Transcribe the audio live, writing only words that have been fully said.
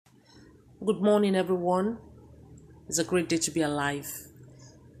Good morning, everyone. It's a great day to be alive.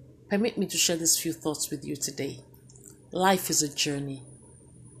 Permit me to share these few thoughts with you today. Life is a journey,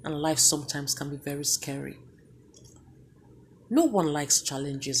 and life sometimes can be very scary. No one likes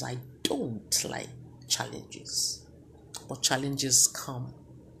challenges. I don't like challenges, but challenges come.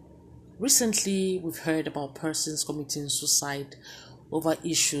 Recently, we've heard about persons committing suicide over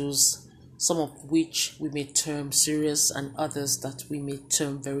issues, some of which we may term serious and others that we may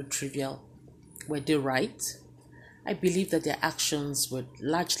term very trivial. Were they right? I believe that their actions were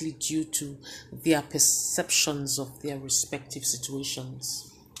largely due to their perceptions of their respective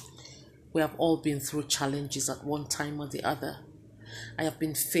situations. We have all been through challenges at one time or the other. I have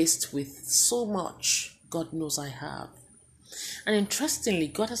been faced with so much. God knows I have. And interestingly,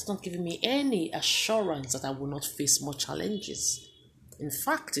 God has not given me any assurance that I will not face more challenges. In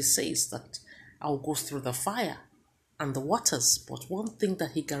fact, He says that I will go through the fire and the waters, but one thing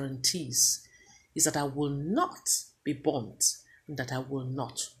that He guarantees is that I will not be burnt and that I will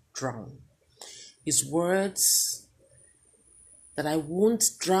not drown. His words that I won't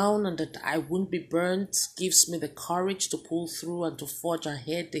drown and that I won't be burnt gives me the courage to pull through and to forge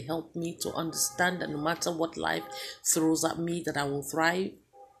ahead. They help me to understand that no matter what life throws at me, that I will thrive.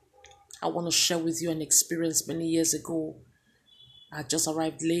 I want to share with you an experience many years ago. I had just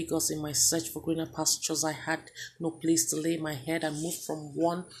arrived Lagos in my search for greener pastures. I had no place to lay my head. I moved from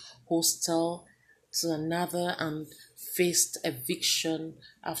one hostel to another and faced eviction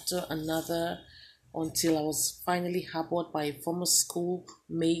after another until I was finally harbored by a former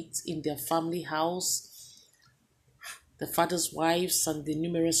schoolmate in their family house. The father's wives and the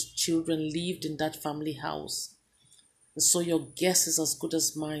numerous children lived in that family house. And so your guess is as good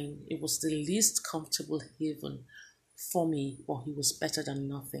as mine. It was the least comfortable haven for me, but He was better than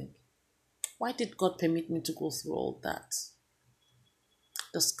nothing. Why did God permit me to go through all that?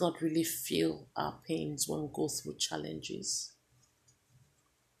 Does God really feel our pains when we go through challenges?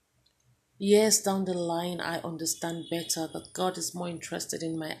 Years down the line, I understand better that God is more interested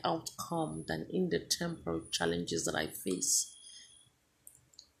in my outcome than in the temporary challenges that I face.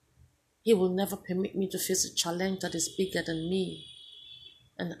 He will never permit me to face a challenge that is bigger than me.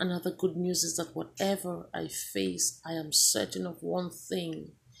 And another good news is that whatever I face, I am certain of one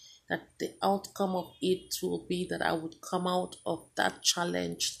thing, that the outcome of it will be that I would come out of that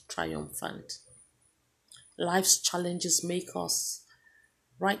challenge triumphant. Life's challenges make us.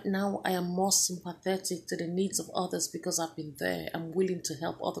 Right now, I am more sympathetic to the needs of others because I've been there. I'm willing to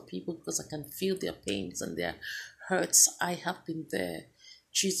help other people because I can feel their pains and their hurts. I have been there.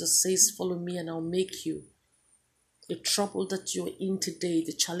 Jesus says, follow me and I'll make you. The trouble that you're in today,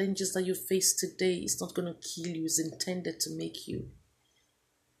 the challenges that you face today is not going to kill you. It's intended to make you.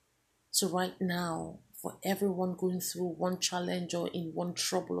 So right now, for everyone going through one challenge or in one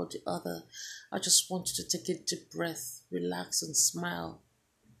trouble or the other, I just want you to take a deep breath, relax and smile,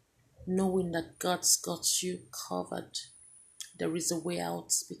 knowing that God's got you covered. There is a way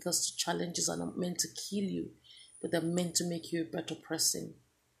out because the challenges are not meant to kill you, but they're meant to make you a better person.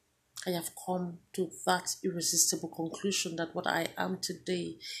 I have come to that irresistible conclusion that what I am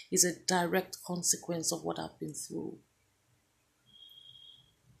today is a direct consequence of what I've been through.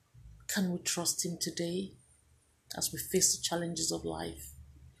 Can we trust Him today as we face the challenges of life?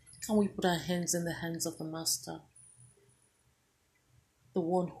 Can we put our hands in the hands of the Master, the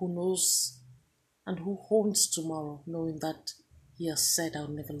one who knows and who owns tomorrow, knowing that He has said, I'll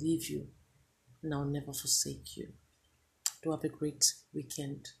never leave you and I'll never forsake you. Do have a great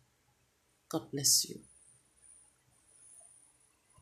weekend. God bless you.